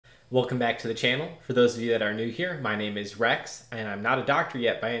Welcome back to the channel. For those of you that are new here, my name is Rex, and I'm not a doctor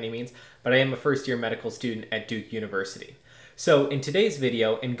yet by any means, but I am a first-year medical student at Duke University. So in today's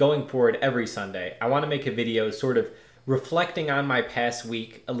video, and going forward every Sunday, I want to make a video sort of reflecting on my past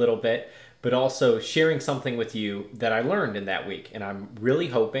week a little bit, but also sharing something with you that I learned in that week. And I'm really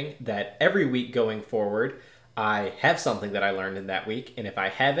hoping that every week going forward, I have something that I learned in that week, and if I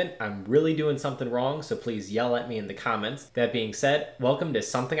haven't, I'm really doing something wrong, so please yell at me in the comments. That being said, welcome to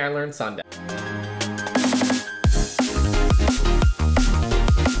Something I Learned Sunday.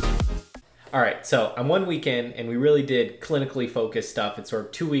 Alright, so I'm 1 week in, and we really did clinically focused stuff. It's sort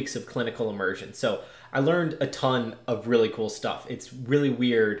of 2 weeks of clinical immersion. So I learned a ton of really cool stuff. It's really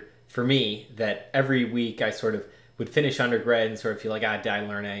weird for me that every week I sort of would finish undergrad and sort of feel like, did I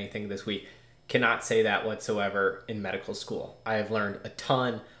learn anything this week? Cannot say that whatsoever in medical school. I have learned a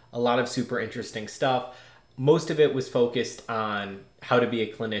ton, a lot of super interesting stuff. Most of it was focused on how to be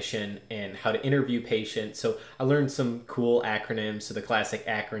a clinician and how to interview patients. So I learned some cool acronyms. So the classic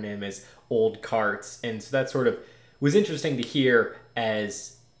acronym is old carts. And so that sort of was interesting to hear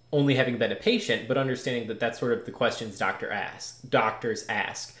as only having been a patient, but understanding that that's sort of the questions doctors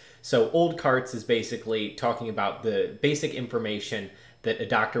ask. So old carts is basically talking about the basic information that a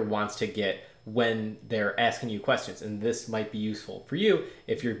doctor wants to get when they're asking you questions. And this might be useful for you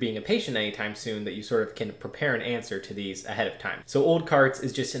if you're being a patient anytime soon, that you sort of can prepare an answer to these ahead of time. So old carts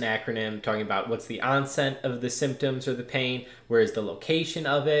is just an acronym talking about what's the onset of the symptoms or the pain, where is the location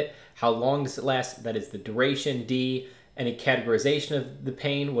of it, how long does it last, that is the duration. D, any categorization of the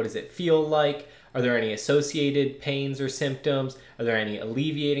pain, what does it feel like, are there any associated pains or symptoms, are there any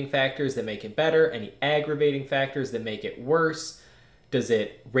alleviating factors that make it better, any aggravating factors that make it worse, does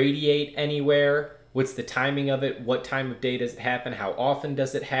it radiate anywhere? What's the timing of it? What time of day does it happen? How often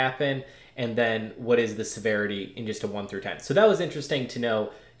does it happen? And then what is the severity in just a 1 through 10? So that was interesting to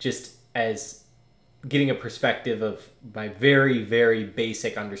know, just as getting a perspective of my very, very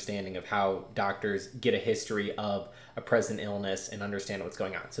basic understanding of how doctors get a history of a present illness and understand what's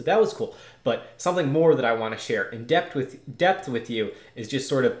going on. So that was cool. But something more that I want to share in depth with you is just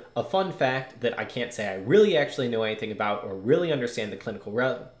sort of a fun fact that I can't say I really actually know anything about or really understand the clinical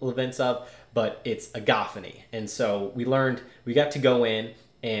relevance of, but it's Agophony. And so we got to go in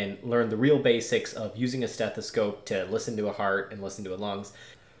and learn the real basics of using a stethoscope to listen to a heart and listen to a lungs.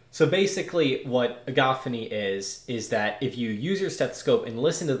 So basically what Agophony is that if you use your stethoscope and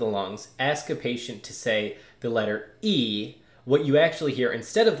listen to the lungs, ask a patient to say the letter E, what you actually hear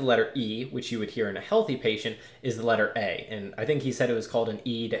instead of the letter E, which you would hear in a healthy patient, is the letter A. And I think he said it was called an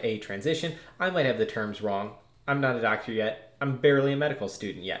E to A transition. I might have the terms wrong. I'm not a doctor yet. I'm barely a medical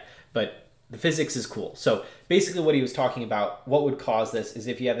student yet, but the physics is cool. So basically what he was talking about, what would cause this is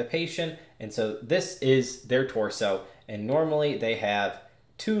if you have a patient, and so this is their torso, and normally they have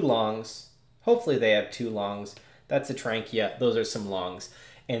 2 lungs. Hopefully they have 2 lungs. That's a trachea. Those are some lungs.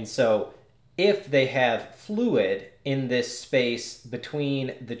 And so if they have fluid in this space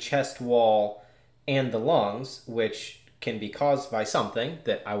between the chest wall and the lungs, which can be caused by something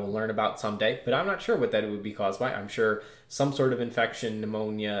that I will learn about someday, but I'm not sure what that would be caused by. I'm sure some sort of infection,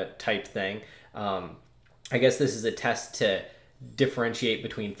 pneumonia type thing. I guess this is a test to differentiate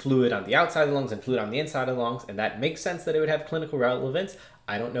between fluid on the outside of the lungs and fluid on the inside of the lungs, and that makes sense that it would have clinical relevance.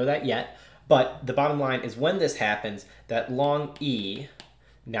 I don't know that yet, but the bottom line is when this happens, that long E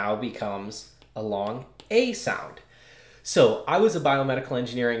now becomes a long A sound. So I was a biomedical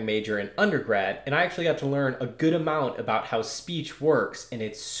engineering major in undergrad, and I actually got to learn a good amount about how speech works, and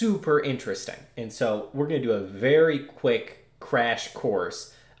it's super interesting. And so we're going to do a very quick crash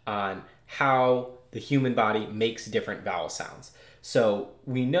course on how the human body makes different vowel sounds. So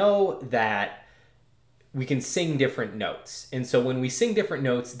we know that we can sing different notes. And so when we sing different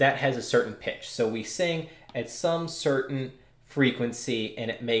notes, that has a certain pitch. So we sing at some certain frequency and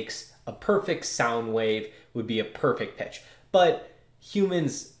it makes a perfect sound wave, would be a perfect pitch. But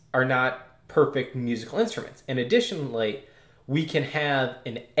humans are not perfect musical instruments. And additionally, we can have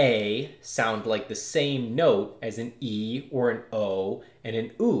an A sound like the same note as an E or an O and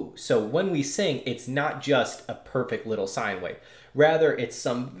an Oo. So when we sing, it's not just a perfect little sine wave. Rather, it's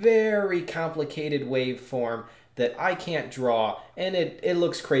some very complicated waveform that I can't draw, and it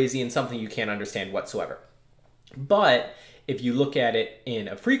looks crazy and something you can't understand whatsoever. But if you look at it in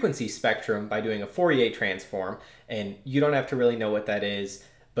a frequency spectrum by doing a Fourier transform, and you don't have to really know what that is,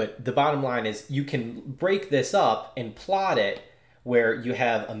 but the bottom line is you can break this up and plot it where you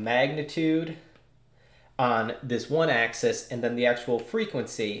have a magnitude on this one axis and then the actual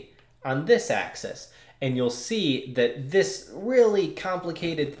frequency on this axis. And you'll see that this really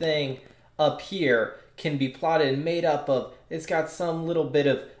complicated thing up here can be plotted and made up of, it's got some little bit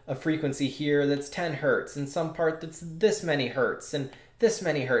of a frequency here that's 10 hertz and some part that's this many hertz and this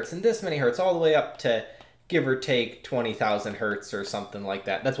many hertz and this many hertz, all the way up to give or take 20,000 hertz or something like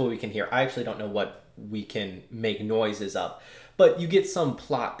that. That's what we can hear. I actually don't know what we can make noises of, but you get some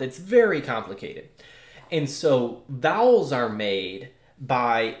plot that's very complicated. And so vowels are made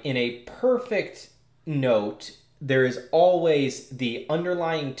by, in a perfect note, there is always the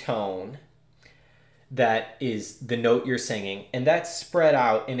underlying tone that is the note you're singing, and that's spread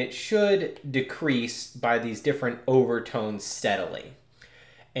out, and it should decrease by these different overtones steadily.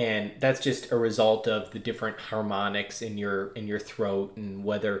 And that's just a result of the different harmonics in your throat, and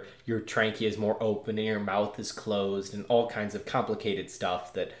whether your trachea is more open and your mouth is closed, and all kinds of complicated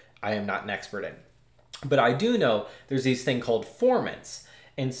stuff that I am not an expert in. But I do know there's these thing called formants.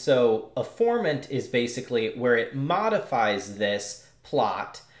 And so a formant is basically where it modifies this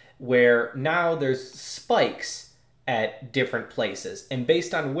plot, where now there's spikes at different places. And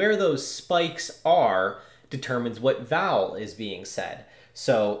based on where those spikes are determines what vowel is being said.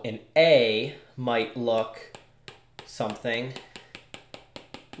 So an A might look something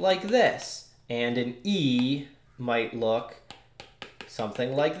like this, and an E might look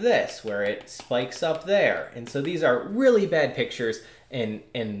something like this, where it spikes up there. And so these are really bad pictures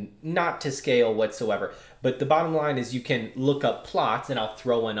and not to scale whatsoever. But the bottom line is you can look up plots, and I'll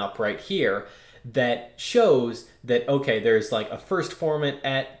throw one up right here, that shows that, okay, there's like a first formant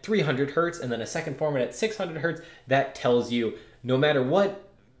at 300 hertz and then a second formant at 600 hertz. That tells you no matter what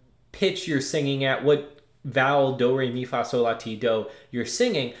pitch you're singing at, what vowel, do, re, mi, fa, sol, la, ti, do you're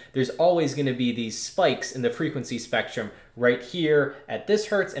singing, there's always going to be these spikes in the frequency spectrum right here at this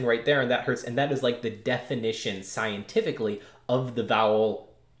hertz and right there and that hertz. And that is like the definition scientifically of the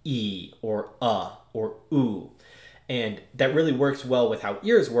vowel E or or oo. And that really works well with how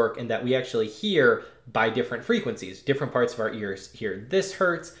ears work, and that we actually hear by different frequencies. Different parts of our ears hear this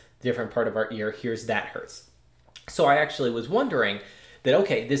hertz, different part of our ear hears that hertz. So I actually was wondering that,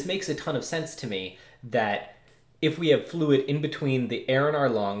 okay, this makes a ton of sense to me, that if we have fluid in between the air in our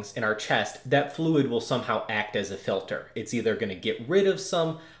lungs and our chest, that fluid will somehow act as a filter. It's either going to get rid of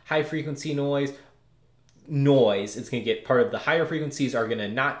some high frequency noise, it's going to get part of the higher frequencies are going to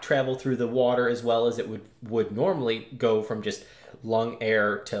not travel through the water as well as it would normally go from just lung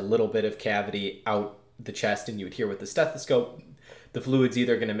air to a little bit of cavity out the chest, and you would hear with the stethoscope. The fluid's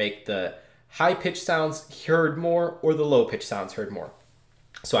either going to make the high-pitched sounds heard more or the low-pitched sounds heard more.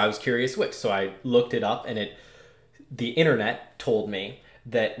 So I was curious which. So I looked it up, and the internet told me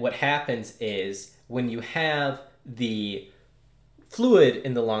that what happens is when you have the fluid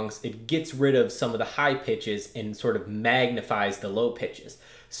in the lungs, it gets rid of some of the high pitches and sort of magnifies the low pitches.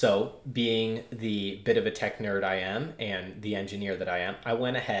 So being the bit of a tech nerd I am and the engineer that I am, I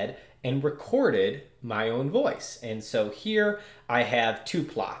went ahead and recorded my own voice. And so here I have two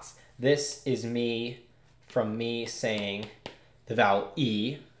plots. This is me saying the vowel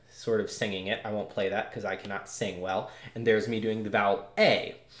E, sort of singing it. I won't play that because I cannot sing well. And there's me doing the vowel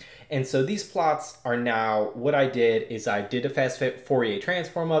A. And so these plots are now, what I did is I did a fast Fourier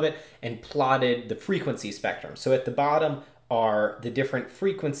transform of it and plotted the frequency spectrum. So at the bottom are the different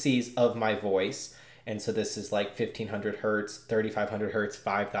frequencies of my voice. And so this is like 1500 hertz, 3500 hertz,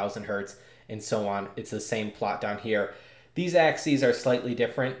 5000 hertz, and so on. It's the same plot down here. These axes are slightly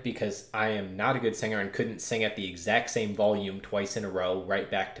different because I am not a good singer and couldn't sing at the exact same volume twice in a row,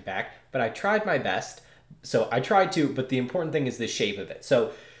 right back to back. But I tried my best. So I tried to, but the important thing is the shape of it.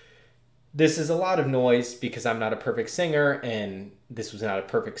 So this is a lot of noise because I'm not a perfect singer, and this was not a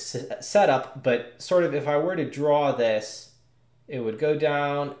perfect setup, but sort of if I were to draw this, it would go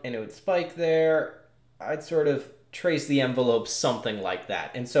down and it would spike there. I'd sort of trace the envelope something like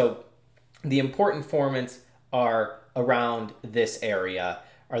that. And so the important formants are around this area,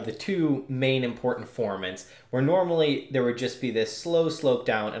 are the two main important formants, where normally there would just be this slow slope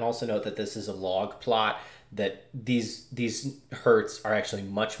down. And also note that this is a log plot, that these hertz are actually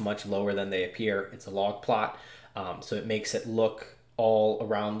much, much lower than they appear. It's a log plot, so it makes it look all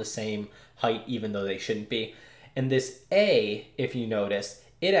around the same height, even though they shouldn't be. And this A, if you notice,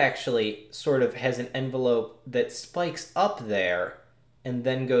 it actually sort of has an envelope that spikes up there and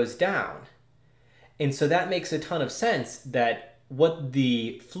then goes down. And so that makes a ton of sense, that what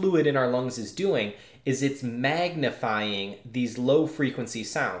the fluid in our lungs is doing is it's magnifying these low frequency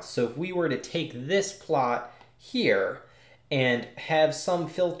sounds. So if we were to take this plot here and have some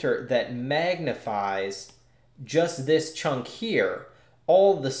filter that magnifies just this chunk here,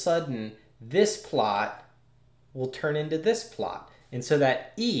 all of a sudden this plot will turn into this plot. And so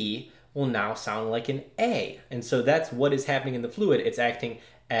that E will now sound like an A. And so that's what is happening in the fluid. It's acting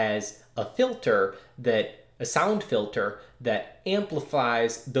as a filter a sound filter that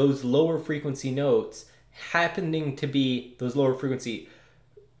amplifies those lower frequency notes happening to be those lower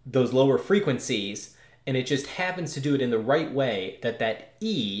frequencies, and it just happens to do it in the right way that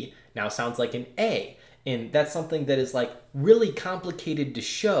E now sounds like an A. And that's something that is like really complicated to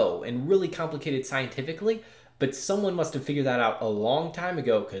show and really complicated scientifically, but someone must have figured that out a long time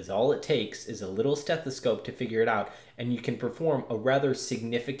ago, because all it takes is a little stethoscope to figure it out, and you can perform a rather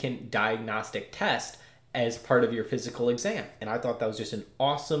significant diagnostic test as part of your physical exam. And I thought that was just an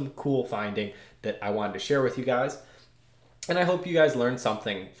awesome, cool finding that I wanted to share with you guys. And I hope you guys learned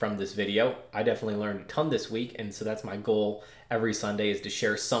something from this video. I definitely learned a ton this week, and so that's my goal every Sunday, is to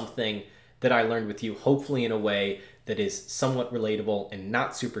share something that I learned with you, hopefully in a way that is somewhat relatable and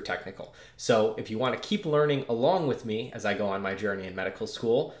not super technical. So if you want to keep learning along with me as I go on my journey in medical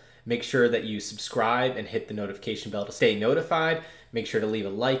school, make sure that you subscribe and hit the notification bell to stay notified. Make sure to leave a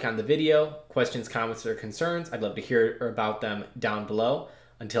like on the video. Questions, comments, or concerns, I'd love to hear about them down below.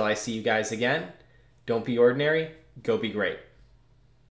 Until I see you guys again, don't be ordinary, go be great.